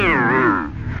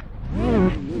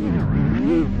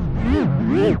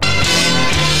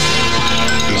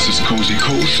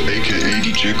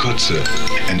Fritze,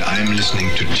 and I'm listening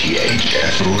to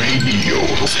THF Radio.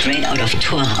 Straight out of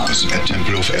Tour House at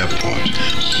Tempelhof Airport.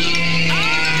 Yeah.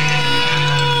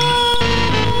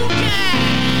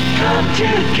 Come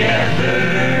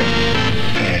together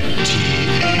At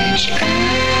THF.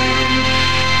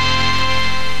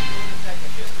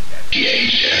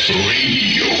 THF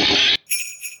Radio.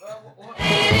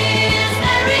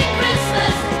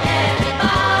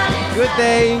 Good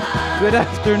day, good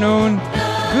afternoon,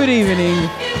 good evening,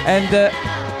 and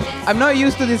I'm not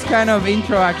used to this kind of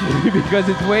intro actually because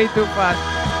it's way too fast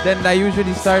than I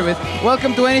usually start with.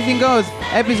 Welcome to Anything Goes,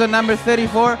 episode number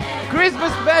 34,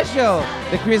 Christmas special!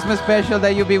 The Christmas special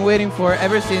that you've been waiting for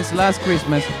ever since last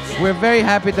Christmas. We're very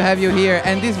happy to have you here,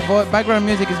 and this background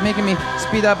music is making me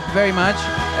speed up very much.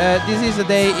 This is a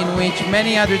day in which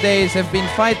many other days have been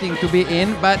fighting to be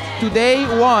in, but today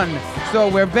won. So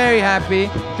we're very happy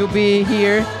to be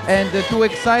here and to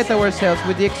excite ourselves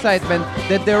with the excitement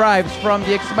that derives from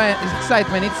the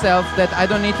excitement itself that I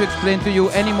don't need to explain to you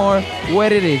anymore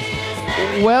what it is.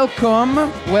 Welcome.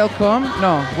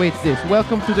 No, wait, this.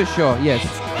 Welcome to the show. Yes,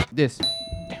 this.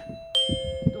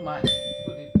 Too much. It's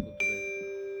too difficult today.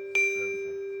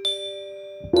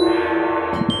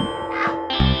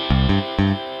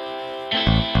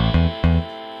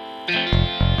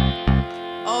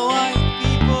 Alright,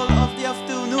 people of the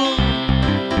afternoon,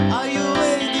 are you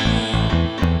ready?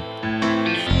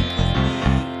 Think with me.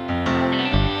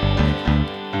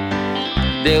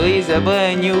 There is a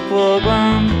brand new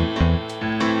program.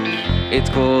 It's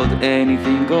called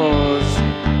Anything Goes.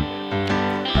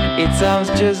 It sounds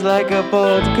just like a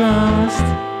podcast,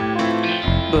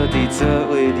 but it's a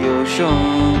radio show.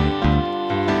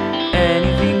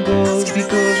 Anything goes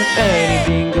because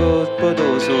anything goes, but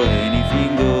also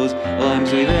anything goes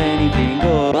rhymes with anything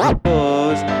goes.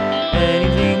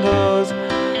 Anything goes,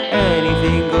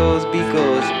 anything goes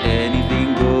because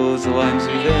anything goes rhymes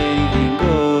with anything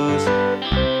goes.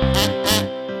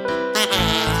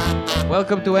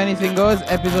 Welcome to Anything Goes,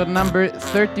 episode number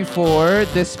 34.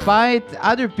 Despite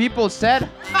other people said,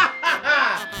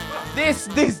 this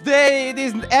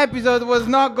episode was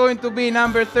not going to be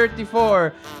number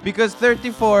 34, because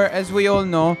 34, as we all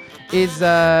know, is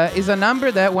a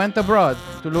number that went abroad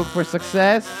to look for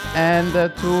success and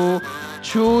to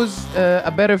choose a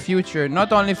better future,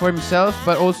 not only for himself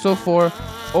but also for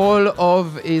all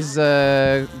of his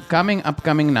upcoming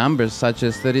numbers, such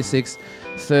as 36,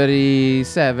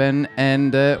 37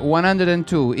 and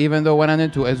 102, even though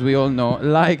 102, as we all know,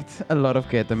 liked a lot of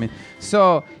ketamine.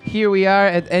 So here we are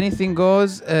at Anything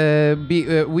Goes.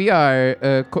 We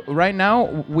are right now,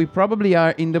 we probably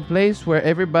are in the place where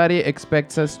everybody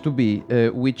expects us to be,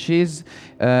 which is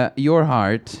your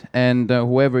heart, and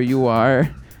whoever you are,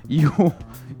 you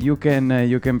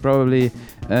can probably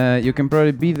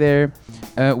be there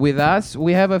with us.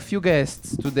 We have a few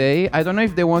guests today. I don't know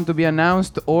if they want to be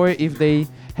announced or if they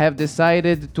have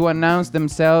decided to announce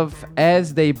themselves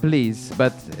as they please,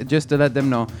 but just to let them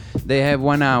know, they have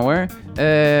 1 hour. We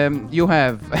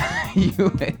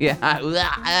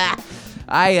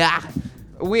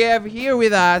have here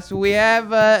with us, we have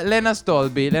Lena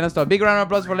Stolby. Big round of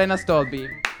applause for Lena Stolby.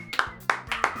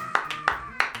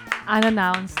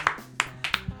 Unannounced.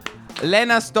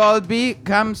 Lena Stolby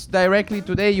comes directly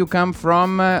today. You come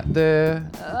from the...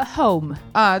 home.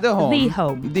 The home. The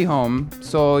home. The home.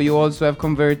 So you also have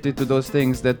converted to those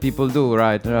things that people do,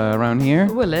 right, around here?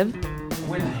 We live.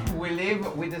 We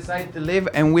live, we decide to live,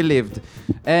 and we lived.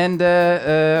 And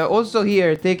also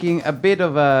here, taking a bit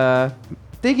of a...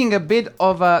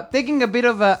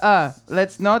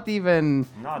 let's not even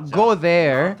go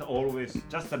there. Not always,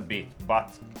 just a bit,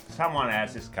 but someone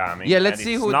else is coming. Yeah, let's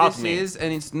see who this is,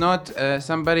 and it's not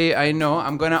somebody I know.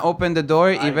 I'm gonna open the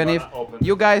door, even if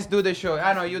you guys do the show.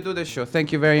 I know you do the show.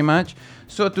 Thank you very much.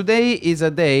 So today is a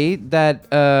day that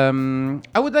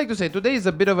I would like to say today is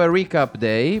a bit of a recap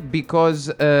day,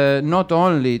 because not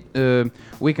only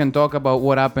we can talk about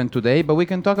what happened today, but we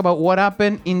can talk about what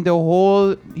happened in the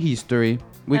whole history.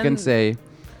 We can say,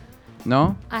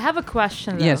 no? I have a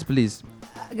question, though. Yes, please.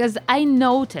 Because I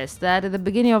noticed that at the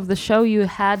beginning of the show you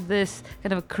had this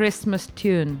kind of a Christmas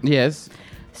tune. Yes.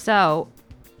 So...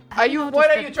 What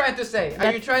are you trying to say?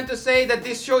 Are you trying to say that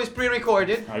this show is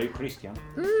pre-recorded? Are you Christian?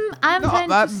 I'm trying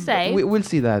to say... We'll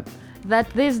see that. That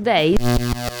this day...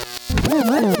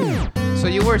 So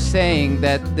you were saying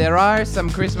that there are some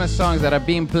Christmas songs that are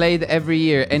being played every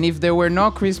year, and if there were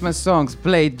no Christmas songs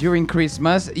played during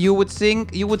Christmas, you would say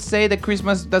that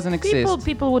Christmas doesn't exist.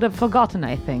 People would have forgotten,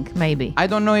 I think, maybe. I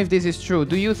don't know if this is true.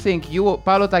 Do you think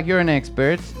Paolo Tak, you're an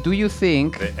expert. Do you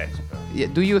think? The expert. Yeah,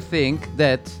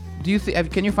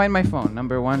 can you find my phone?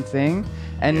 Number one thing.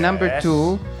 And Yes.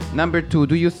 number two,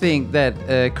 do you think that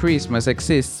Christmas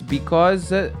exists because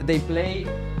they play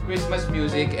Christmas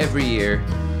music every year?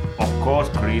 Of course,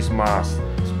 Christmas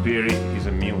spirit is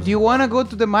a music. Do you want to go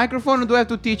to the microphone, or do I have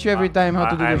to teach you every time how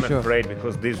to do I'm the show? afraid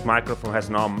because this microphone has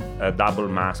no double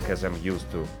mask as I'm used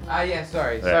to. Yeah,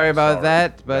 sorry. Yeah, Sorry about sorry.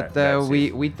 that, but That's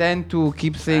we tend to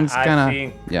keep things I kind of...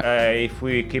 think Yeah. if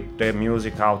we keep the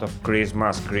music out of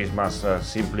Christmas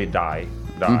simply die.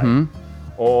 Mm-hmm.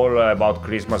 All about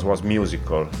Christmas was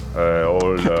musical.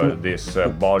 All this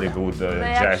Bollywood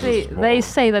They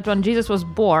say that when Jesus was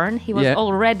born, he was Yeah.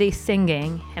 already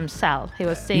singing himself. He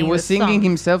was singing. He was the singing song.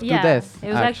 himself to death, It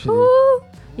was actually. like, whoo,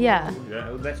 yeah.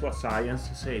 Yeah, that's what science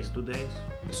says today.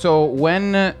 So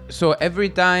when every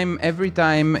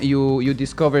time you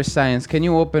discover science, can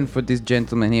you open for this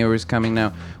gentleman here who's coming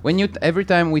now? When every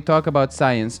time we talk about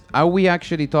science, are we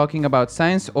actually talking about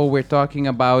science, or we're talking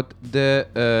about the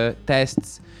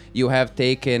tests you have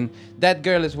taken? That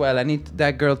girl as well. I need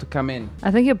that girl to come in.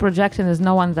 I think you're projecting. There's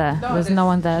no one there. No, There's no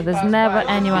one there. she There's passed never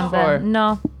by anyone before. there.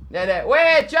 No.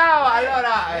 Wait, ciao.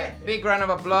 Allora, big round of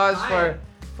applause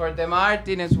for De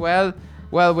Martin as well.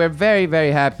 Well, we're very,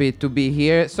 very happy to be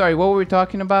here. Sorry, what were we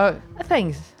talking about?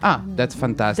 Things. That's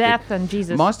fantastic. Death and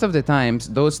Jesus. Most of the times,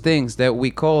 those things that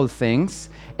we call things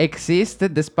exist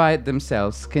despite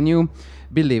themselves. Can you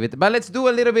believe it? But let's do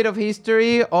a little bit of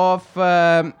history of...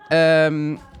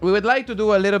 we would like to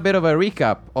do a little bit of a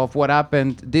recap of what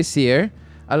happened this year.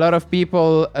 A lot of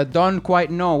people don't quite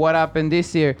know what happened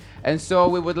this year. And so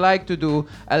we would like to do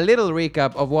a little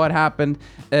recap of what happened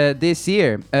this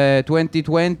year.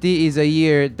 2020 is a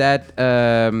year that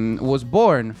was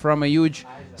born from a huge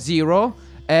zero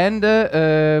and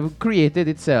created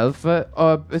itself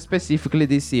specifically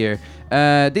this year.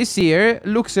 This year,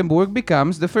 Luxembourg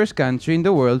becomes the first country in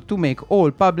the world to make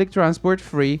all public transport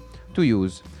free to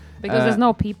use. Because there's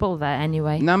no people there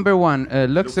anyway. Number one,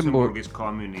 Luxembourg is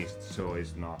communist, so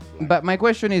it's not. But my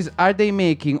question is, are they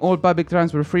making all public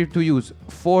transport free to use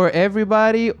for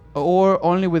everybody, or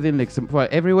only within Luxembourg?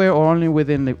 Everywhere, or only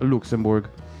within Luxembourg?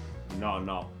 No.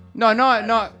 No.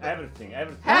 Everything.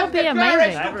 That would be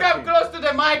amazing. to come close to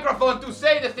the microphone to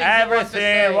say the things you want to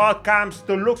say. Everything what comes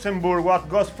to Luxembourg, what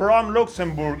goes from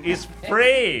Luxembourg is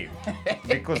free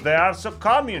because they are so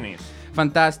communist.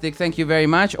 Fantastic, thank you very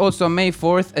much. Also, May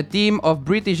 4th, a team of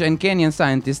British and Kenyan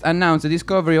scientists announced the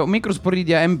discovery of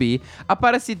Microsporidia MB, a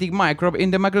parasitic microbe in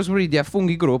the Microsporidia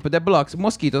fungi group that blocks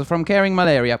mosquitoes from carrying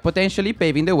malaria, potentially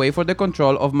paving the way for the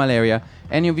control of malaria.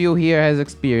 Any of you here has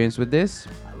experience with this?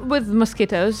 With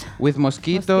mosquitoes. With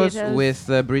mosquitoes. With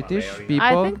British Malaria. people?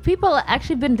 I think people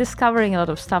actually been discovering a lot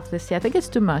of stuff this year. I think it's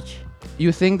too much.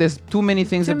 You think there's too many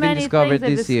things Too have been many discovered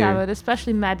things this they've year? discovered,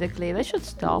 especially medically. They should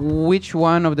stop. Which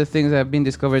one of the things that have been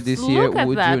discovered this year Look at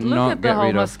would that. you Look not at the get whole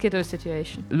rid of? mosquito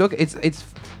situation. Look, it's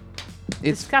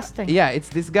Disgusting. Yeah, it's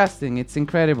disgusting. It's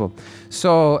incredible.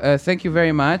 So thank you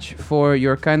very much for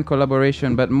your kind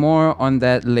collaboration, but more on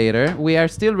that later. We are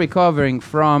still recovering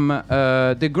from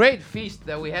the great feast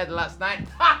that we had last night.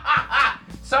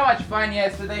 So much fun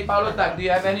yesterday. Paolo Tak, do you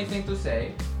have anything to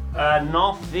say?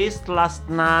 No feast last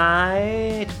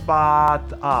night, but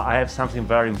I have something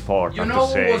very important You know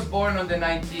to say. who was born on the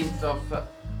 19th of...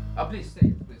 please say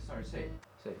it. Please, sorry, say it.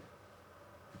 Say it.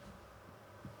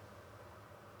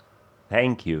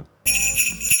 Thank you.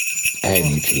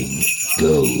 Anything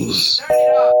goes. Turn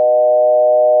it up.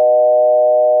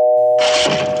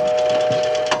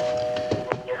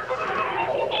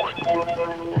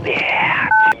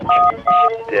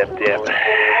 Dip, dip.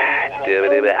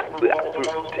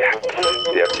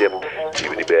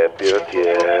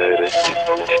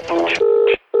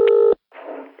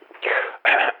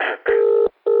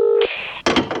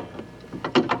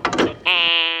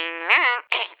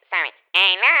 Sorry.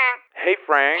 Hello. Hey,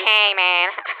 Frank. Hey, man.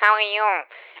 How are you?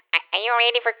 Are you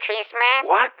ready for Christmas?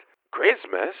 What?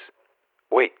 Christmas?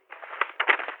 Wait.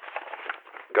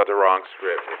 Got the wrong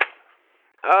script.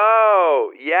 Oh,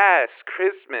 yes,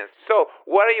 Christmas. So,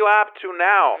 what are you up to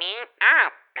now? Me? Oh,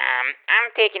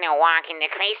 I'm taking a walk in the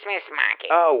Christmas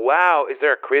market. Oh, wow. Is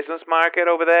there a Christmas market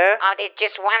over there? Oh, there's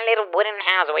just one little wooden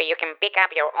house where you can pick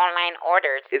up your online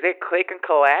orders. Is it click and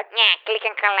collect? Yeah, click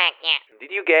and collect, yeah. Did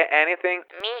you get anything?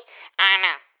 Me? Oh,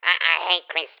 no. I hate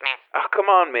Christmas. Oh, come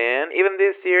on, man. Even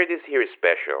this year is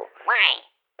special. Why?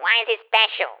 Why is it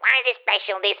special? Why is it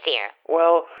special this year?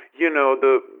 Well, you know,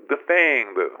 the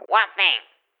thing, the... What thing?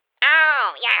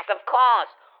 Oh, yes, of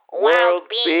course. World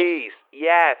peace.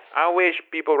 Yes. I wish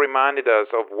people reminded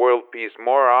us of world peace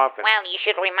more often. Well, you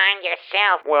should remind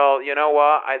yourself. Well, you know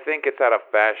what? I think it's out of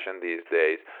fashion these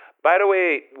days. By the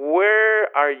way,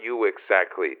 where are you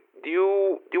exactly? Do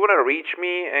you want to reach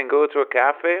me and go to a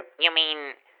cafe? You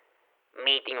mean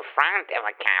meet in front of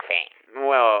a cafe?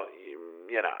 Well,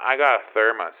 I got a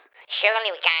thermos.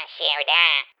 Surely we can't share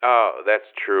that. Oh,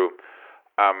 that's true.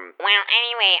 Well,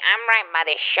 anyway, I'm right by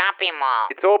the shopping mall.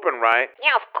 It's open, right?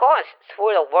 Yeah, of course. It's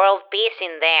full of world peace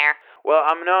in there. Well,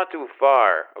 I'm not too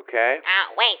far, okay?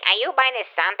 Wait, are you by the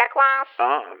Santa Claus?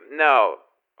 No.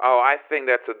 Oh, I think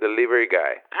that's a delivery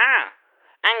guy.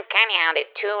 Uncanny how the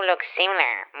two look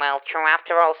similar. Well, true,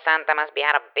 after all, Santa must be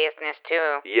out of business,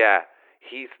 too. Yeah,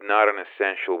 he's not an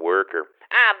essential worker.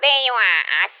 There you are.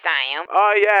 I saw you.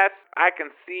 Oh, yes, I can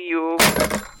see you.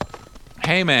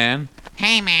 Hey, man.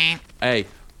 Hey, man. Hey,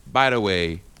 by the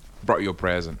way, brought you a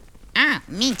present.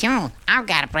 Me too. I've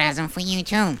got a present for you,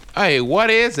 too. Hey, what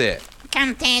is it?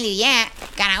 Can't tell you yet.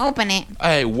 Gotta open it.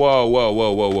 Hey,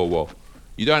 whoa.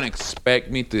 You don't expect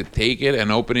me to take it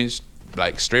and open it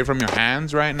straight from your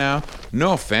hands right now?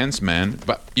 No offense, man,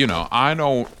 but I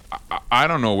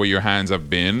don't know where your hands have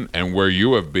been and where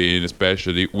you have been,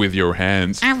 especially with your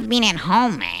hands. I've been at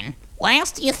home, man. Where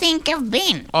else do you think I've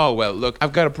been? Oh, well, look,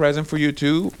 I've got a present for you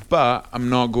too, but I'm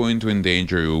not going to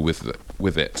endanger you with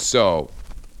it. So,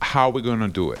 how are we gonna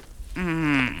do it?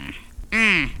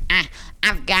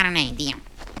 I've got an idea.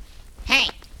 Hey,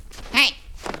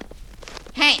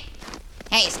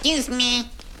 excuse me.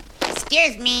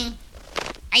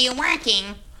 Are you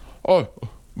working? Oh,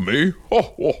 me?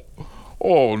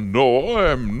 Oh, no,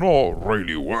 I'm not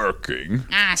really working.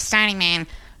 Sorry, man.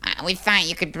 We thought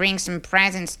you could bring some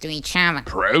presents to each other.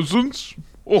 Presents?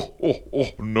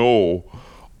 Oh, no.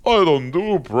 I don't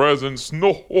do presents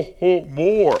no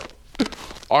more.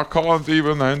 I can't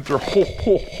even enter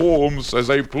homes as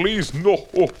I please no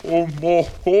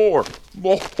more.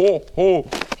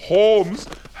 Homes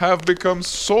have become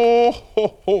so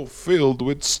filled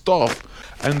with stuff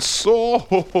and so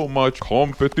much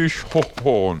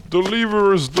competition.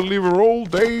 Deliverers deliver all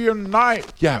day and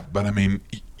night. Yeah, but I mean,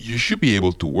 you should be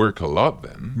able to work a lot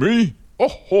then. Me?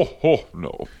 Oh,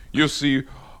 no. You see,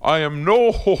 I am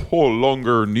no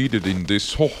longer needed in this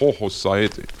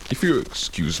society. If you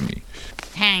excuse me.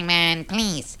 Hey, man,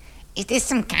 please. Is this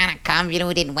some kind of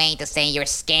convoluted way to say you're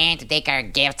scared to take our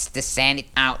gifts to send it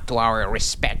out to our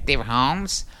respective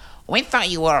homes? We thought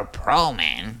you were a pro,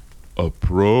 man. A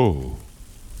pro?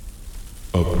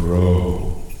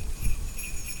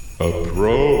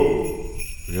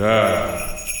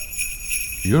 Yeah.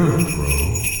 You're a pro.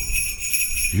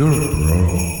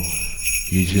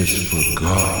 You just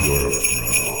forgot you're a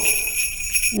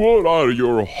pro. What are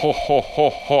your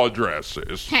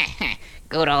addresses?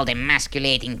 Good old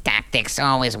emasculating tactics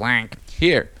always work.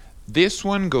 Here, this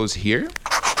one goes here,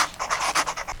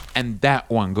 and that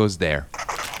one goes there.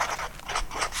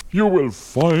 You will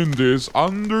find this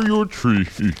under your tree.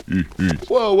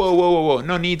 Whoa.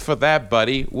 No need for that,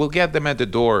 buddy. We'll get them at the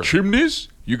door. Chimneys?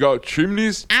 You got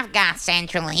chimneys? I've got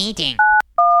central heating.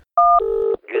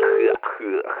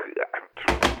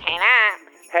 Hello?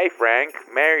 Hey, Frank.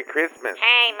 Merry Christmas.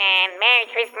 Hey, man. Merry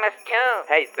Christmas, too.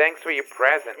 Hey, thanks for your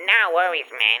present. No worries,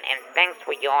 man. And thanks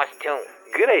for yours, too.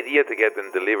 Good idea to get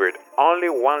them delivered. Only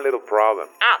one little problem.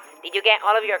 Oh, did you get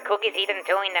all of your cookies eaten,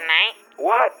 too, in the night?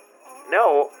 What?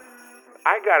 No.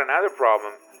 I got another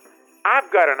problem. I've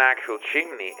got an actual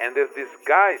chimney, and there's this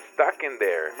guy stuck in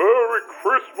there. Merry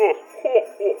Christmas!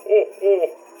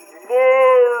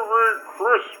 Merry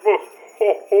Christmas!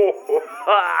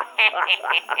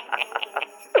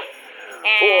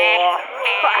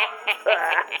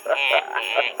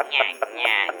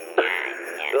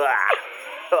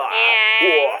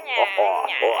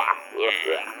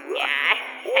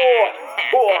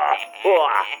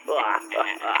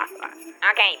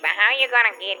 Okay, but how are you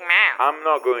gonna get him out? I'm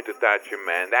not going to touch him,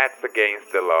 man. That's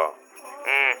against the law.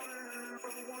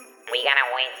 We gotta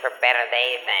wait for better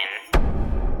days then.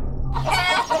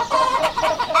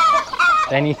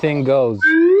 Anything goes.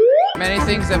 Many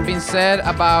things have been said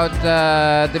about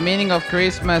the meaning of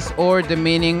Christmas or the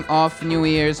meaning of New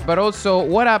Year's, but also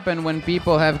what happened when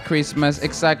people have Christmas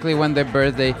exactly when their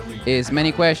birthday is.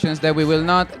 Many questions that we will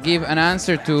not give an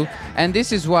answer to, and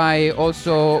this is why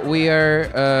also we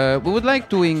would like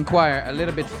to inquire a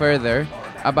little bit further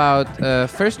about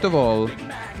first of all,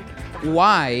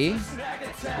 why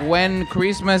when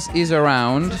Christmas is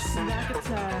around,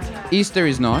 Easter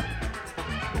is not.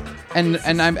 And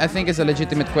I think it's a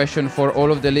legitimate question for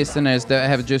all of the listeners that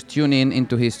have just tuned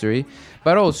into history.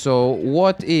 But also,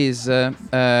 what is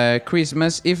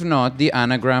Christmas if not the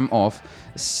anagram of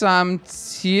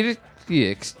Samtirkix?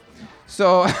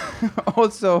 So,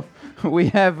 also, we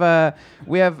have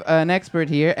an expert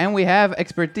here, and we have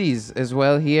expertise as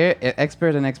well here,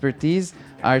 expert and expertise.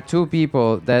 are two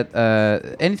people that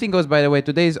anything goes. By the way,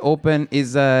 today's open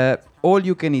is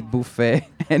all-you-can-eat buffet.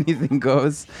 Anything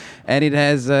goes, and it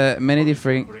has many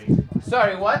different.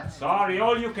 Sorry, what? Sorry,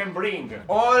 all you can bring.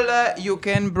 All you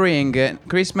can bring.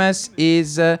 Christmas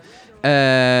is.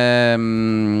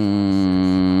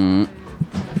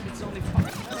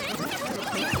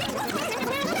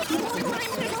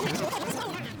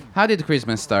 How did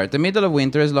Christmas start? The middle of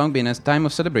winter has long been a time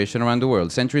of celebration around the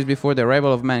world. Centuries before the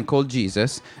arrival of man called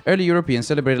Jesus, early Europeans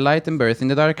celebrated light and birth in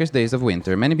the darkest days of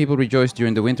winter. Many people rejoiced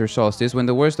during the winter solstice when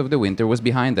the worst of the winter was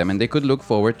behind them and they could look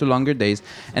forward to longer days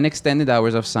and extended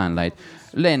hours of sunlight.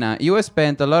 Lena, you have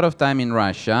spent a lot of time in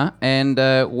Russia, and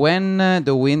when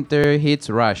the winter hits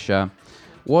Russia,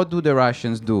 what do the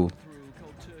Russians do?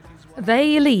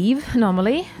 They leave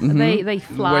normally. Mhm. They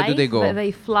fly. Where do they go?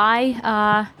 They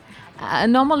fly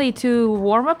normally to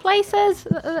warmer places.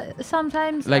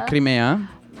 Sometimes. Like Crimea?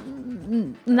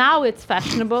 Now it's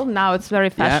fashionable. Now it's very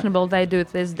fashionable. They do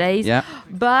it these days. Yeah.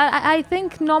 But I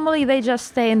think normally they just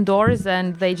stay indoors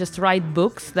and they just write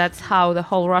books. That's how the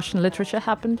whole Russian literature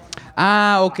happened.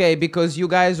 Ah, okay, because you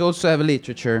guys also have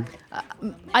literature.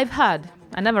 I've heard.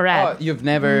 I never read. Oh, you've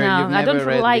never No, I don't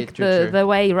read like literature. the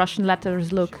way Russian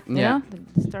letters look. You Yeah. know,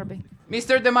 disturbing.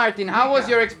 Mr. DeMartin, how was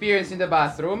your experience in the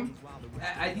bathroom?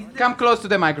 Come close to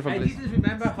the microphone, I please. didn't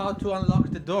remember how to unlock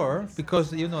the door because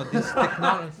this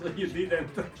technology. You didn't.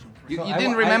 You I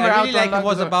didn't wa- remember I how really to like unlock I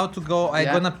was the door. about to go. I'm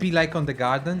Yeah. gonna pee like on the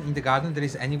garden. In the garden, there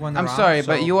is anyone I'm around. sorry, so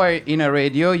but you are in a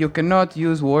radio. You cannot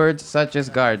use words such as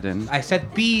garden. I said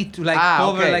pee to like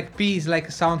cover okay. like pee is like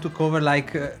a sound to cover like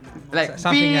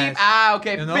something beep. else. Ah,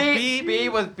 okay. You know, Beep.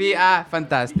 Beep was beep. Ah,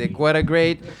 fantastic. What a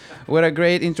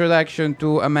great introduction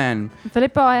to a man.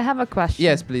 Filippo, I have a question.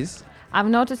 Yes, please. I've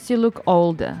noticed you look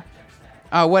older.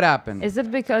 What happened? Is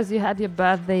it because you had your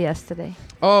birthday yesterday?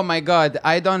 Oh my God,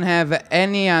 I don't have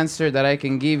any answer that I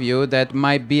can give you that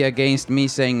might be against me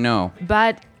saying no.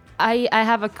 But I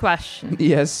have a question.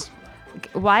 Yes.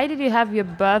 Why did you have your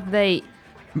birthday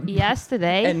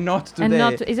yesterday And not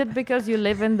today. is it because you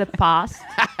live in the past?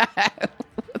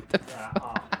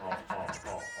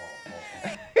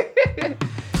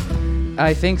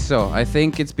 I think so. I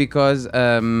think it's because,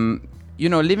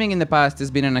 living in the past has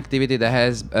been an activity that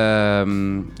has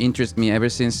interested me ever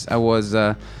since I was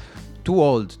too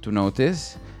old to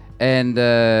notice. And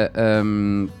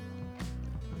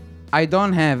I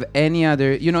don't have any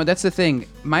other, that's the thing.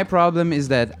 My problem is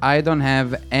that I don't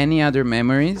have any other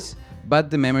memories but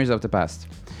the memories of the past.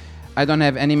 I don't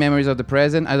have any memories of the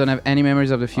present. I don't have any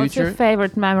memories of the What's your future.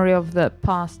 favorite memory of the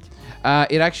past?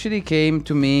 It actually came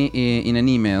to me in an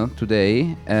email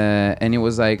today, and it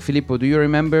was like, Filippo, do you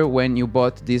remember when you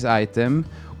bought this item?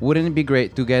 Wouldn't it be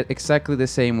great to get exactly the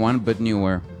same one but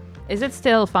newer? Is it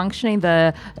still functioning,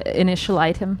 the initial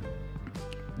item?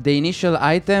 The initial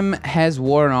item has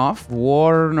worn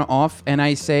off, and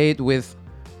I say it with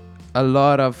a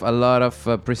lot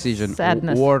of precision.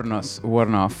 Sadness.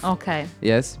 Worn off. Okay.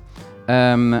 Yes.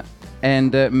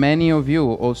 And many of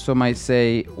you also might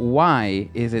say, why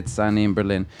is it sunny in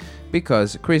Berlin?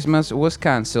 Because Christmas was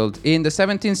cancelled. In the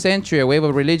 17th century, a wave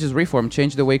of religious reform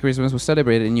changed the way Christmas was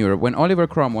celebrated in Europe. When Oliver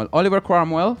Cromwell,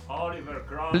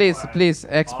 please,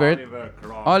 expert.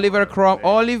 Oliver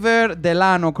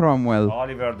Delano Cromwell.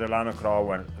 Oliver Delano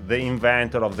Cromwell, the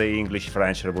inventor of the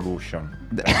English-French Revolution.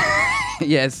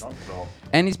 Yes.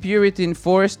 And his Puritan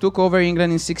force took over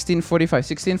England in 1645.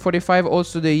 1645,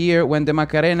 also the year when the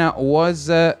Macarena was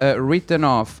written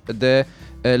off the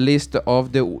list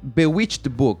of the bewitched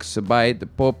books by the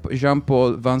Pope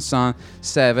Jean-Paul Vincent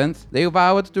VII. They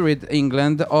vowed to rid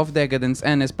England of decadence,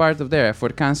 and as part of their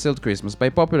effort, cancelled Christmas. By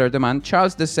popular demand,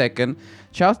 Charles II,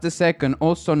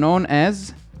 also known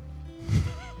as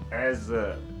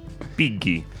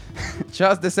Piggy.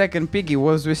 Charles II Piggy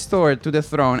was restored to the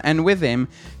throne, and with him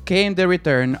came the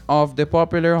return of the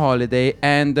popular holiday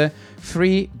and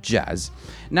free jazz.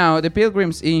 Now, the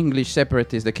Pilgrims, English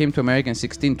separatists that came to America in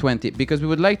 1620, because we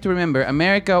would like to remember,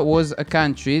 America was a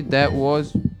country that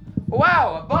was...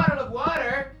 Wow, a bottle of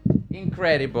water!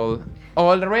 Incredible.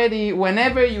 Already,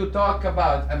 whenever you talk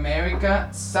about America,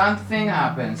 something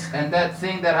happens, and that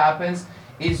thing that happens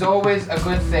is always a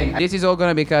good thing. This is all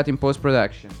gonna be cut in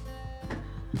post-production.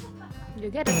 You're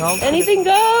getting old. Anything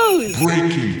goes!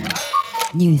 Breaking.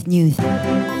 News.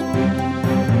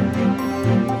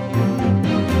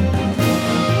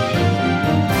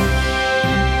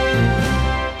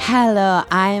 Hello,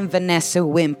 I am Vanessa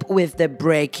Wimp with the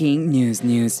breaking news.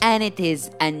 And it is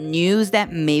a news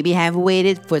that maybe have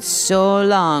waited for so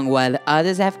long while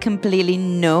others have completely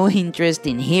no interest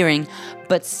in hearing.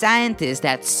 But scientists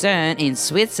at CERN in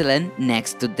Switzerland,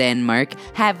 next to Denmark,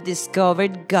 have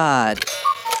discovered God.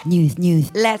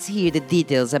 News. Let's hear the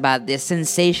details about this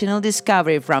sensational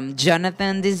discovery from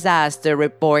Jonathan Disaster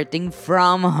reporting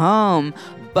from home,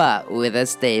 but with a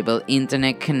stable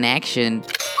internet connection.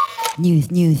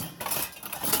 News.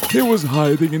 He was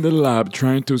hiding in the lab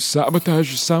trying to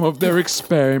sabotage some of their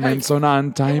experiments on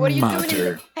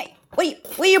antimatter. Hey,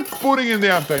 what are you Putting in the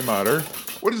antimatter?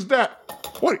 What is that?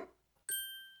 What?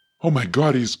 Oh my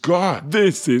God, he's God.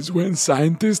 This is when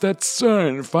scientists at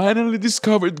CERN finally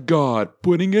discovered God,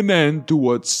 putting an end to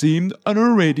what seemed an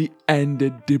already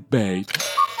ended debate.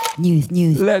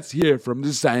 News. Let's hear from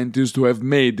the scientists who have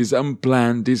made this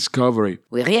unplanned discovery.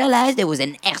 We realized there was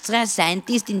an extra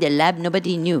scientist in the lab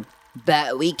nobody knew.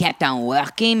 But we kept on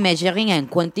working, measuring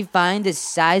and quantifying the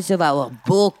size of our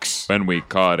books. When we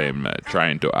caught him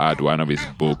trying to add one of his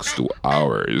books to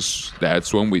ours,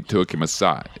 that's when we took him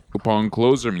aside. Upon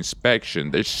closer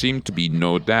inspection, there seemed to be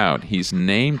no doubt his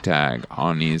name tag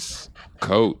on his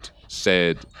coat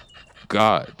said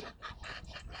God.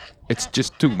 It's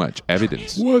just too much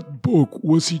evidence. What book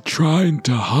was he trying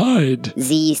to hide?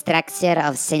 The Structure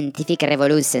of Scientific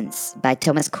Revolutions by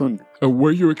Thomas Kuhn.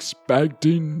 Were you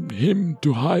expecting him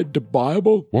to hide the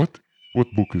Bible? What? What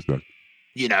book is that?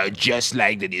 You know, just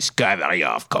like the discovery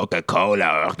of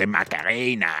Coca-Cola or the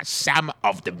Macarena, some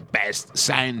of the best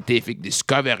scientific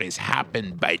discoveries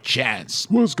happened by chance.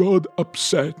 Was God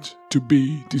upset to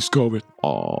be discovered?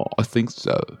 Oh, I think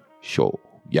so. Sure,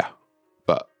 yeah.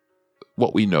 But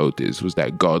what we noticed was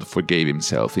that God forgave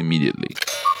himself immediately.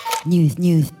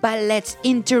 News. But let's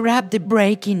interrupt the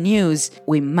breaking news.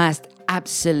 We must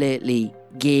absolutely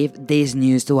give this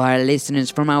news to our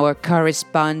listeners from our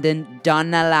correspondent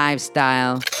Donna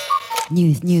Lifestyle.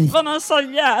 News. Vanessa,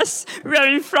 yes,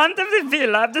 we're in front of the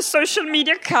villa of the social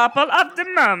media couple of the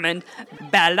moment,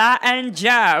 Bella and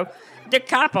Joe. The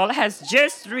couple has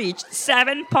just reached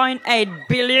 7.8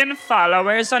 billion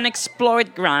followers on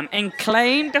Exploitgram and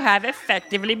claim to have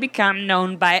effectively become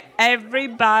known by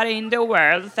everybody in the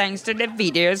world thanks to the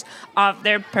videos of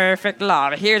their perfect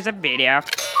love. Here's a video.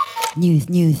 News.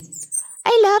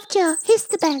 I love Joe. He's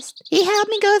the best. He helped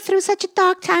me go through such a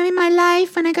dark time in my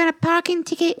life when I got a parking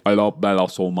ticket. I love Bella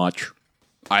so much.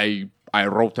 I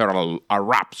wrote her a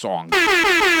rap song.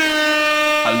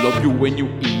 I love you when you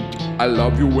eat. I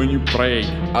love you when you pray.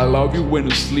 I love you when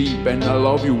you sleep. And I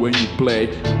love you when you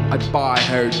play. I buy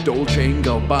her Dolce &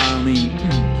 Gabbani.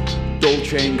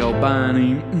 Dolce &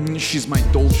 Gabbani. She's my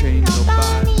Dolce &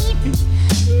 Gabbani.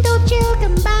 Dolce &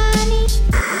 Gabbani.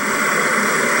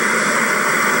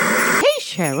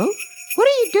 Cheryl, what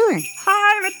are you doing?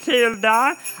 Hi,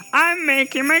 Matilda. I'm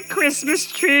making my Christmas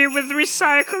tree with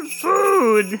recycled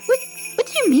food. What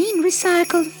do you mean,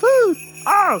 recycled food?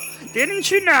 Oh,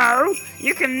 didn't you know?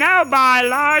 You can now buy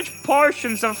large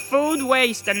portions of food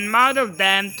waste and model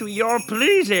them to your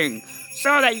pleasing,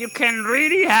 so that you can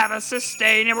really have a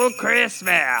sustainable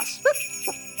Christmas.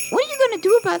 What are you going to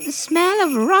do about the smell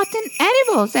of rotten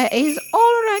edibles that is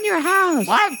all around your house?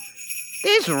 What?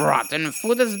 This rotten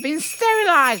food has been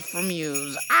sterilized from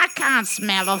use. I can't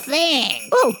smell a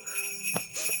thing. Oh,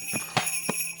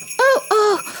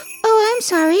 I'm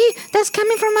sorry. That's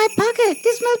coming from my pocket.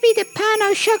 This must be the pan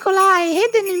au chocolat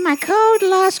hidden in my coat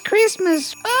last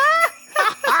Christmas.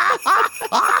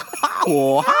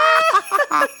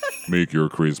 Make your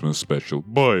Christmas special.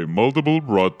 Buy multiple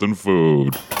rotten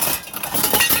food.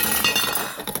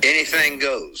 Anything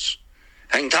goes.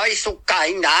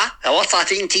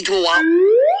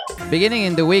 Beginning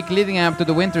in the week leading up to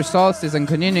the winter solstice and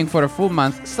continuing for a full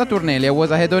month, Saturnalia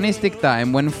was a hedonistic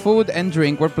time when food and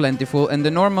drink were plentiful and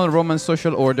the normal Roman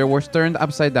social order was turned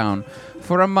upside down.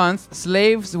 For a month,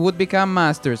 slaves would become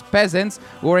masters, peasants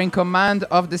were in command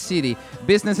of the city,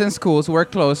 business and schools were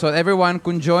closed so everyone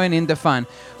could join in the fun.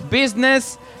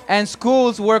 Business and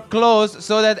schools were closed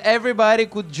so that everybody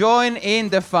could join in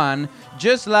the fun,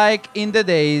 just like in the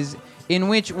days in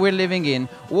which we're living in.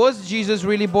 Was Jesus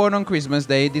really born on Christmas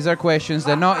Day? These are questions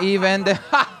that not even the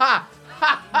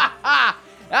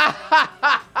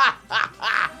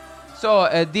So,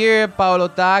 dear Paolo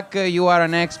Tac, you are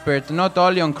an expert not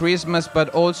only on Christmas but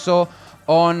also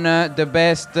on the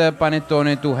best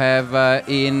panettone to have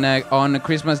on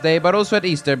Christmas Day, but also at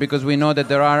Easter, because we know that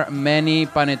there are many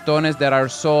panettones that are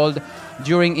sold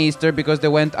during Easter because they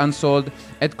went unsold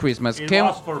at Christmas. It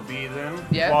was forbidden.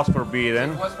 Yeah. It was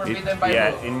forbidden. It was forbidden by yeah,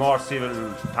 law. in more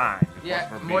civil times. Yeah,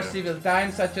 more civil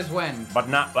times, such as when? But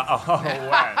now,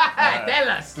 Tell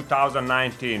us.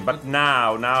 2019. But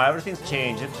now everything's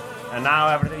changed, and now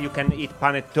everything you can eat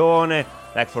panettone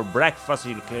like for breakfast.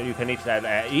 You can eat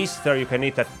at Easter. You can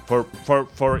eat that or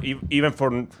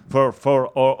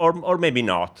maybe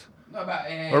not. No, but,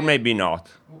 or maybe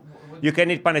not. You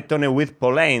can eat panettone with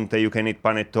polenta. You can eat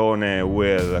panettone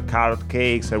with carrot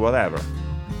cakes or whatever.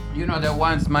 You know that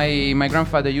once my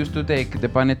grandfather used to take the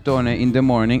panettone in the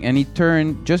morning and he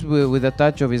turned just with a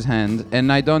touch of his hand,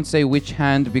 and I don't say which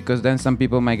hand because then some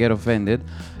people might get offended.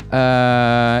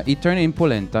 He turned in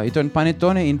polenta. He turned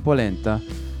panettone in polenta.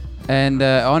 And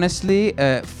honestly,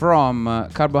 from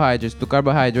carbohydrates to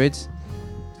carbohydrates,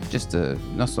 just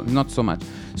not so much.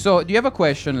 So, do you have a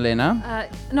question, Lena?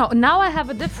 No, now I have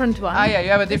a different one. Ah, yeah, you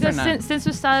have a different Because one. since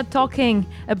we started talking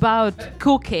about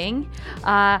cooking,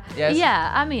 Yes.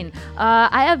 yeah, I mean,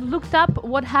 I have looked up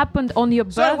what happened on your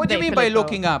birthday. So, what do you mean by Filippo.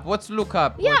 looking up? What's look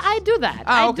up? Yeah, I do that.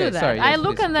 Ah, I okay, do that. sorry, I yes,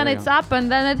 look please, and then carry it's on. up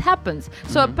and then it happens.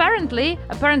 So apparently,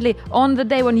 on the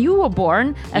day when you were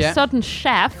born, a Yeah. certain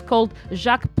chef called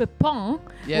Jacques Pepin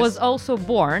Yes. was also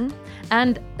born,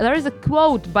 and there is a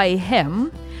quote by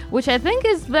him which I think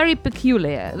is very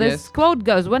peculiar. This Yes. quote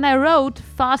goes, "When I wrote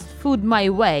Fast Food My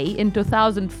Way in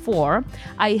 2004,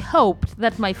 I hoped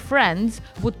that my friends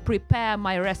would prepare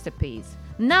my recipes.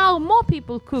 Now more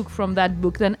people cook from that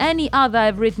book than any other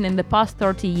I've written in the past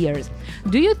 30 years.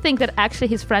 Do you think that actually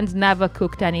his friends never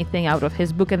cooked anything out of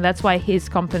his book and that's why he's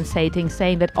compensating,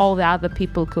 saying that all the other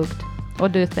people cooked?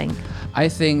 What do you think?" I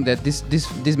think that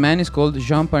this man is called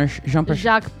Jacques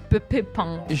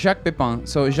Pepin. Jacques Pepin.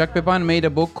 So Jacques Pepin made a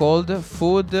book called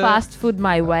Fast Food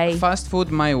My Way. Fast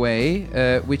Food My Way,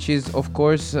 which is of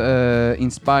course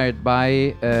inspired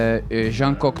by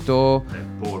Jean Cocteau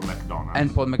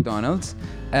and Paul McDonald's.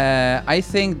 I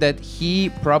think that he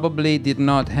probably did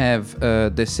not have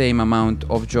the same amount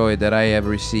of joy that I have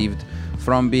received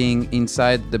from being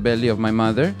inside the belly of my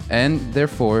mother, and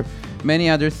therefore many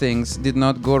other things did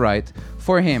not go right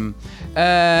for him.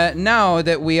 Now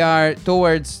that we are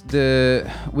towards the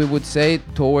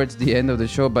end of the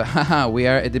show, but haha, we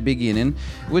are at the beginning.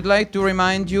 We'd like to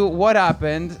remind you what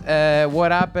happened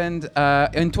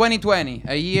in 2020,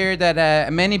 a year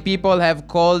that many people have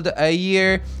called a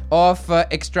year of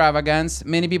extravagance.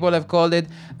 Many people have called it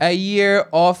a year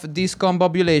of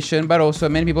discombobulation, but also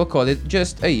many people call it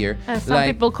just a year. And some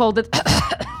people called it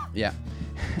yeah.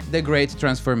 The Great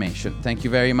Transformation. Thank you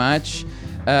very much.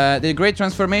 The Great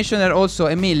Transformation, and also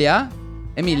Emilia,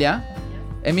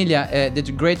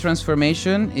 The Great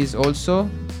Transformation is also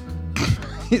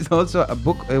a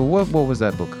book. What was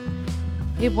that book?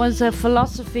 It was a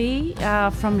philosophy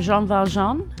from Jean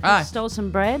Valjean, who stole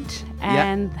some bread,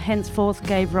 and henceforth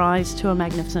gave rise to a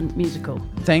magnificent musical.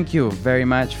 Thank you very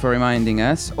much for reminding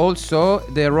us. Also,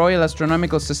 the Royal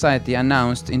Astronomical Society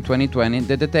announced in 2020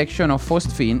 the detection of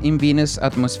phosphine in Venus'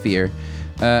 atmosphere,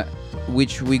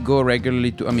 which we go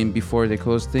regularly to, before they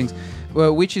close things,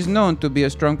 which is known to be a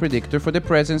strong predictor for the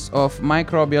presence of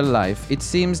microbial life. It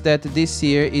seems that this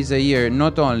year is a year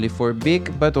not only for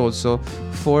big, but also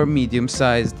for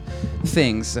medium-sized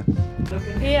things.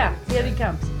 Here he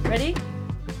comes. Ready?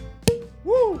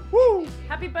 Woo, woo.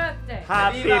 Happy birthday.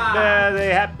 Happy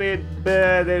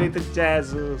birthday, little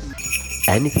Jesus.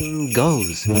 Anything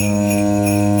goes.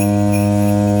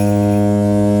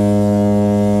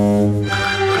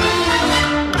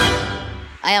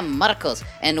 I am Marcos,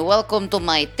 and welcome to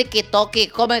my Tiki-Toki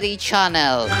comedy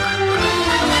channel.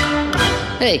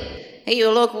 Hey, you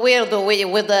look weird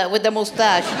with the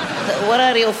mustache. Where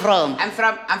are you from? I'm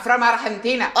from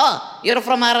Argentina. Oh, you're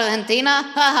from Argentina?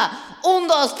 Haha. 1,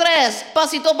 2, 3,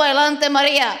 pasito bailante,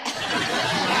 Maria.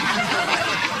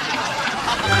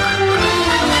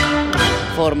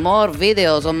 For more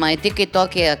videos on my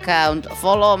Tiki-Toki account,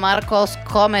 follow Marcos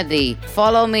Comedy.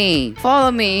 Follow me.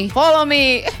 Follow me. Follow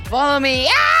me. Follow me.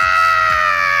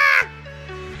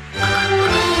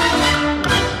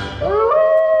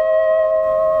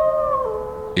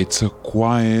 It's a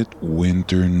quiet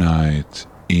winter night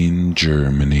in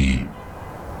Germany.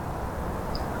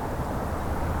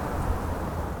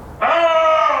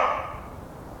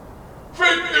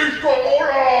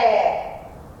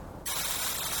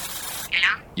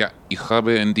 Ja, ich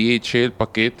habe ein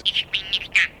DHL-Paket.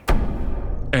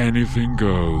 Anything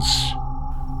goes.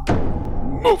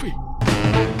 Movie.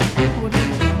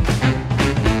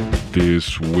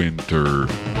 This winter,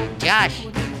 Josh,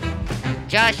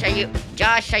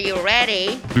 are you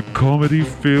ready? the comedy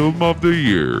film of the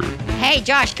year. Hey,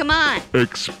 Josh, come on.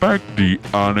 Expect the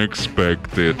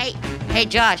unexpected. Hey,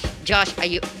 Josh, are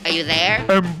you there?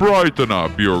 And brighten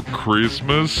up your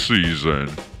Christmas season.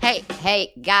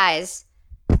 Hey, guys,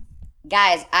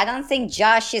 I don't think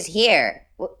Josh is here.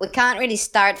 We can't really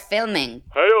start filming.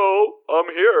 Hey-o, I'm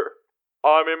here.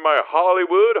 I'm in my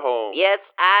Hollywood home. Yes,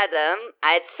 Adam,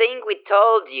 I think we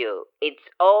told you. It's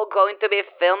all going to be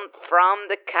filmed from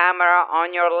the camera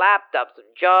on your laptops.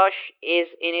 Josh is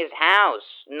in his house,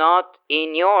 not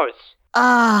in yours.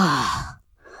 Oh,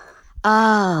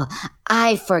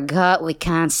 I forgot we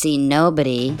can't see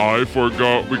nobody. I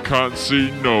forgot we can't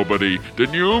see nobody. The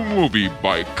new movie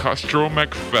by Castro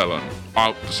McFellon.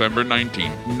 Out December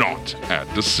 19, not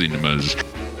at the cinemas.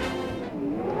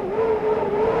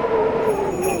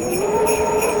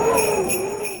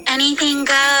 Anything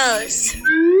goes.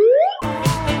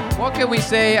 What can we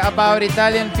say about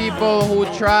Italian people who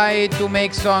try to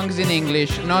make songs in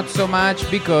English? Not so much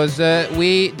because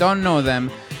we don't know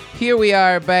them. Here we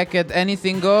are back at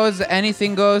Anything Goes.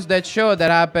 Anything Goes, that show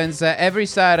that happens every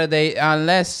Saturday,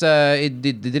 unless it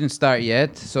didn't start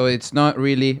yet. So it's not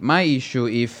really my issue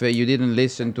if you didn't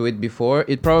listen to it before.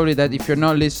 It's probably that if you're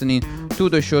not listening to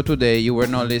the show today, you were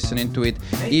not listening to it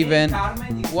even...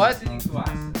 What?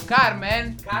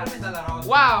 Carmen? Carmen Dalla Rosa.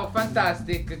 Wow,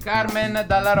 fantastic. Carmen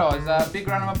Dalla Rosa. Big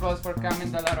round of applause for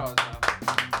Carmen Dalla Rosa.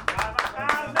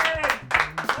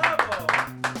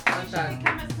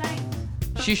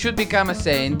 She should become a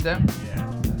saint.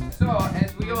 So,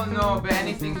 as we all know,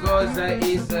 Anything Goes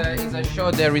is a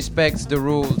show that respects the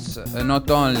rules,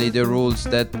 not only the rules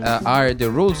that are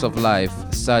the rules of life,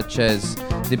 such as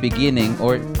the beginning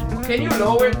or... Can you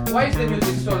lower it? Why is the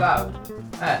music so loud?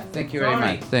 Thank you very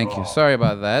much. Thank you. Sorry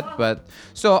about that. But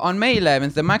so on May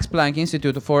 11th, the Max Planck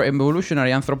Institute for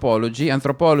Evolutionary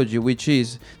Anthropology, which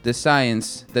is the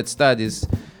science that studies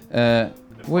the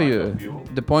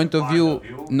point of view,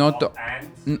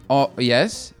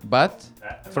 yes, but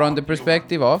from the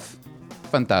perspective of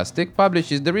fantastic,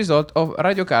 publishes the result of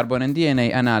radiocarbon and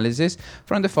DNA analysis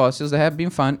from the fossils that have been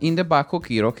found in the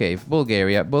Bakokiro cave,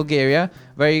 Bulgaria. Bulgaria,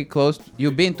 very close.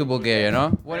 You've been to Bulgaria, no?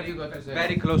 What have you got to say?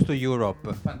 Very close to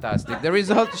Europe. Fantastic. The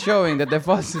result showing that the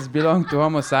fossils belong to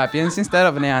Homo sapiens instead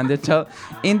of Neanderthal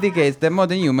indicates that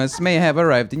modern humans may have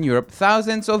arrived in Europe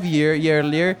thousands of years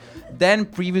earlier than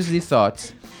previously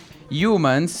thought.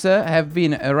 Humans have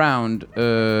been around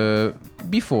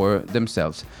before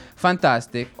themselves.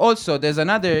 Fantastic. Also, there's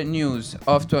another news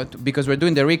of because we're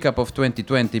doing the recap of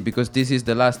 2020 because this is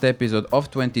the last episode of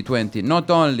 2020.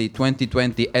 Not only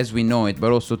 2020 as we know it,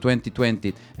 but also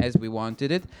 2020 as we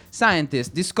wanted it. Scientists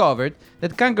discovered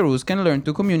that kangaroos can learn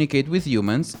to communicate with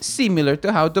humans similar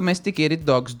to how domesticated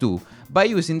dogs do by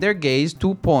using their gaze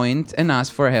to point and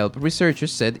ask for help,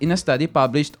 researchers said in a study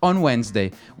published on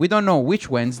Wednesday. We don't know which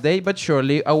Wednesday, but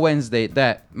surely a Wednesday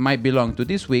that might belong to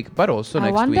this week, but also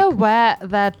next week. I wonder where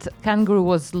that kangaroo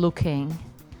was looking.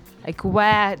 Like,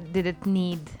 where did it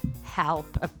need help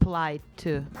applied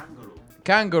to?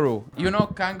 Kangaroo. You know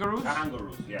kangaroos?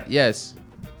 Kangaroos, yes. Yes.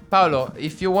 Paolo,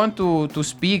 if you want to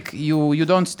speak, you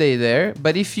don't stay there.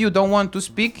 But if you don't want to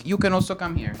speak, you can also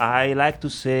come here. I like to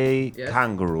say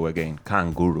kangaroo again.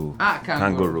 Kangaroo.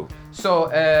 Kangaroo. So,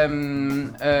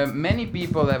 many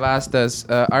people have asked us,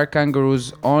 are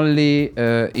kangaroos only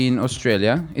in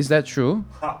Australia? Is that true?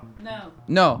 No.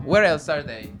 No. Where else are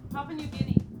they? Papua New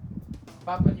Guinea.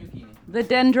 Papua New Guinea. The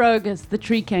dendrogus, the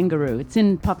tree kangaroo. It's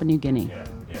in Papua New Guinea.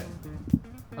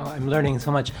 Oh, I'm learning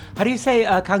so much. How do you say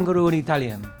kangaroo in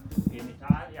Italian? In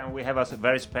Italian, we have a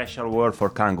very special word for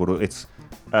kangaroo. It's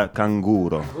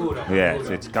canguro. Yes,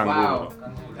 it's canguro. Wow.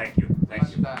 Thank you.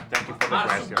 Thank you. Thank you for the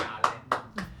question.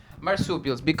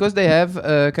 Marsupials, because they have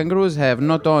kangaroos have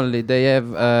not only they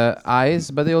have eyes,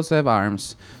 but they also have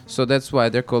arms. So that's why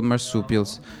they're called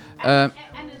marsupials. And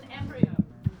an embryo.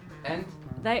 And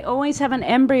they always have an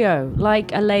embryo,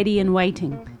 like a lady in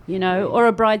waiting, you know, or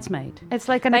a bridesmaid. It's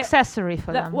like an accessory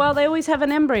for them. Well, they always have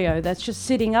an embryo that's just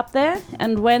sitting up there,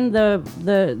 and when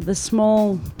the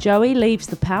small joey leaves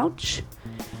the pouch,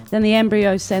 then the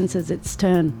embryo senses its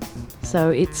turn, so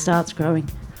it starts growing.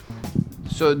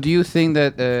 So do you think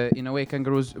that in a way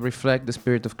kangaroos reflect the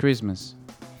spirit of Christmas?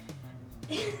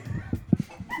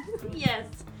 Yes.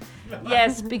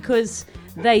 Yes, because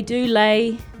they do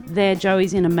lay their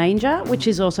joeys in a manger, which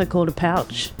is also called a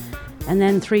pouch. And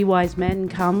then three wise men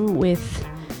come with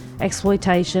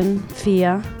exploitation,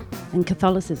 fear, and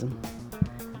Catholicism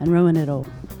and ruin it all.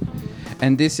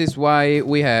 And this is why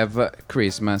we have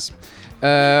Christmas.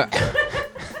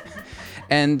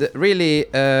 And really,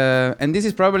 and this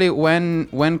is probably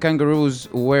when kangaroos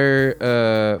were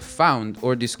found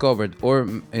or discovered or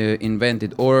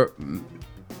invented or,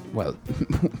 well,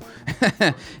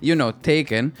 you know,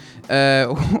 taken.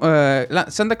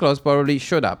 Santa Claus probably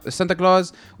showed up. Santa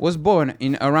Claus was born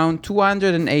in around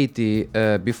 280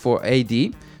 before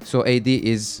AD. So AD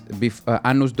is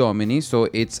Annus Domini, so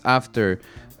it's after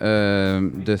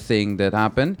the thing that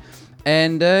happened.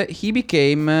 And he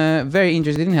became very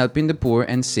interested in helping the poor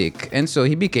and sick. And so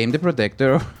he became the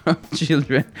protector of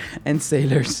children and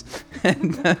sailors.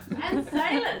 And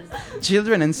sailors.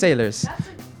 Children and sailors. That's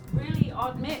a really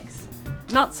odd mix.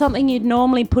 Not something you'd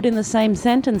normally put in the same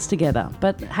sentence together.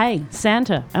 But hey,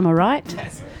 Santa, am I right?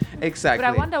 Yes, exactly.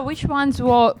 But I wonder which ones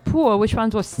were poor, which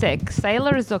ones were sick,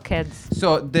 sailors or kids?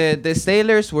 So the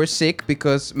sailors were sick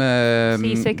because they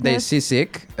Seasickness?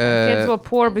 seasick. Kids were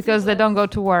poor because they don't go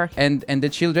to work. And the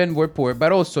children were poor.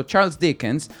 But also Charles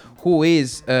Dickens, who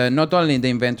is not only the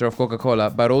inventor of Coca-Cola,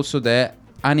 but also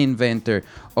an inventor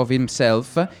of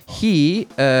himself, he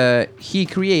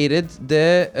created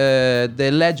the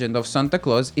legend of Santa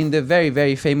Claus in the very,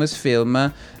 very famous film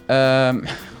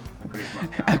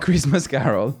A Christmas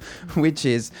Carol, which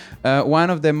is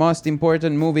one of the most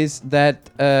important movies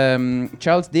that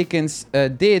Charles Dickens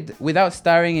did without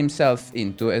starring himself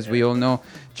into. As we all know,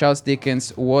 Charles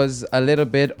Dickens was a little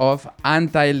bit of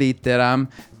anti-litteram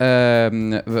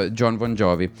John Bon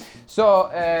Jovi. So,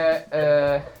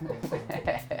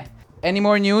 any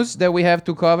more news that we have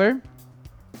to cover?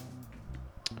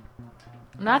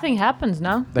 Nothing happens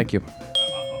now. Thank you.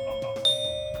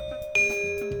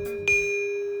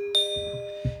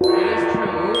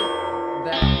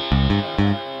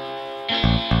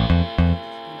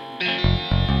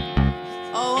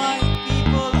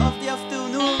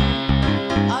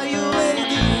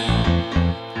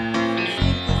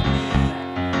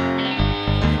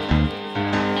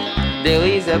 There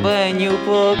is a brand new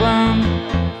program.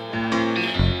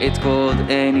 It's called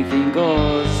Anything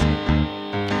Goes.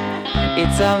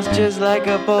 It sounds just like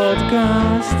a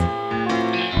podcast,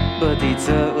 but it's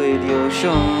a radio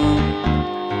show.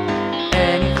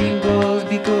 Anything goes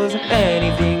because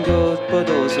anything goes, but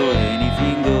also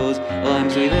anything goes.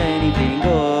 Rhymes with anything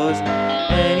goes.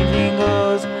 Anything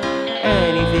goes,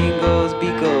 anything goes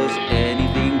because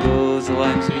anything goes.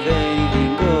 Rhymes with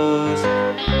anything goes.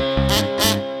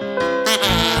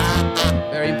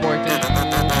 Very important.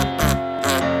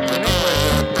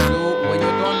 When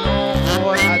you don't know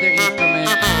what other instrument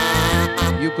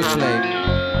you could play.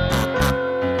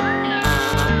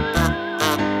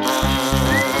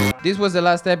 This was the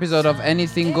last episode of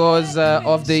Anything Goes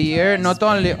of the year. Not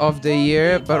only of the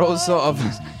year, but also of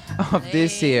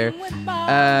this year.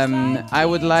 I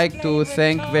would like to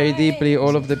thank very deeply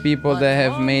all of the people that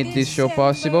have made this show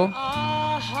possible.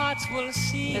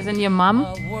 Isn't your mom?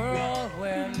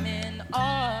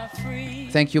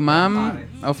 Thank you, Mom.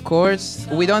 Of course,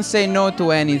 we don't say no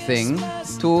to anything.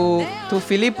 To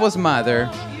Filippo's mother.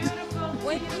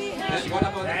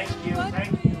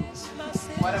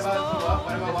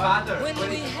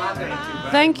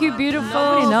 Thank you, beautiful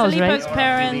Nobody knows, Filippo's right?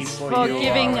 parents, for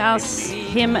giving us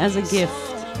him as a gift.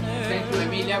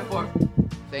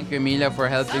 Thank you, Emilia, for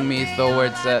helping me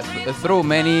towards through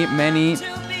many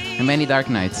dark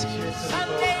nights.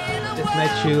 Just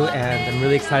met you, and I'm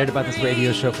really excited about this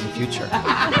radio show for the future.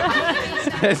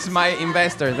 That's my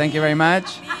investor. Thank you very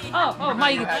much. Oh,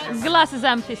 my glass is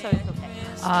empty, so it's okay.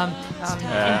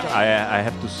 I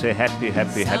have to say happy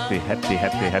birthday,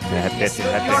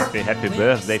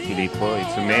 Filippo.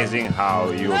 It's amazing how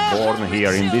you were born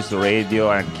here in this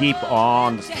radio and keep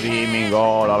on streaming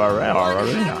all over.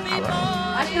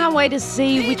 I can't wait to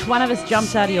see which one of us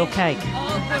jumps out of your cake.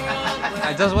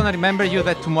 I just want to remember you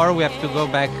that tomorrow we have to go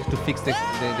back to fix the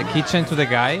kitchen to the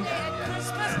guy.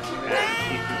 If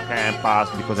you can pass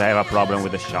because I have a problem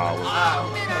with the shower.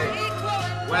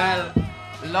 Okay. Well,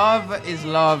 love is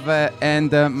love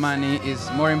and money is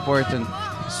more important.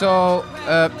 So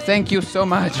thank you so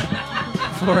much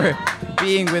for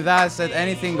being with us at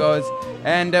Anything Goes.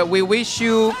 And we wish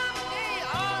you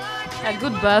a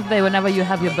good birthday whenever you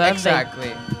have your birthday.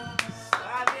 Exactly.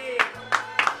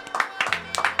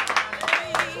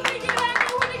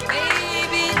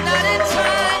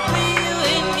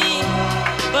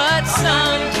 But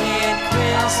someday at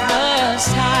Christmas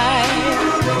time,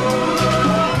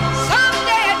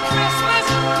 someday at Christmas,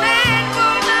 man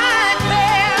will not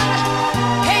bear.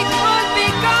 Hate will be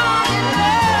gone and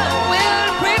love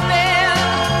will prevail.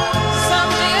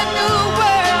 Someday a new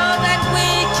world that we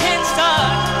can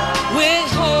start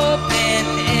with hope in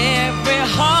every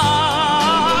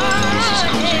heart. This is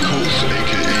Cozy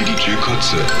aka DJ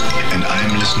Kotze, and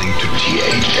I'm listening to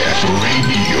THF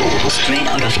Radio. Straight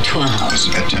out of Tour House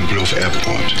at Tempelhof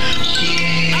Airport.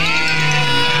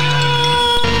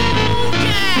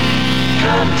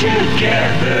 Come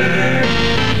together.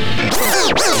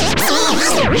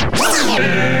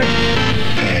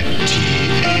 At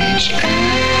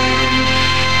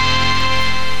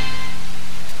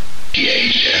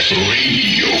THF Radio.